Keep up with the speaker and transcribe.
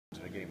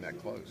game that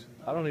close.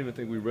 I don't even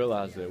think we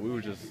realized that. We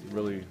were just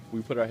really,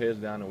 we put our heads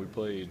down and we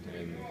played,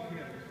 and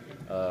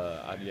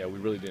yeah, we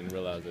really didn't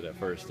realize it at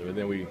first. And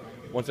then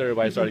once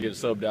everybody started getting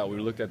subbed out, we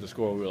looked at the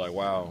score and we were like,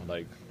 wow,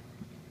 like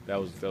that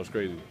was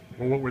crazy.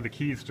 Well, what were the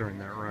keys during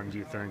that run, do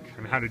you think?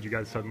 And how did you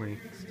guys suddenly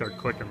start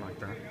clicking like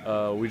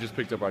that? We just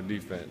picked up our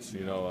defense.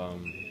 You know,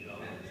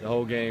 the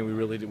whole game we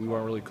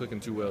weren't really clicking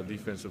too well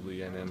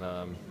defensively, and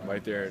then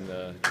right there in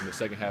the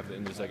second half, the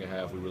end of the second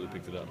half, we really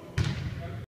picked it up.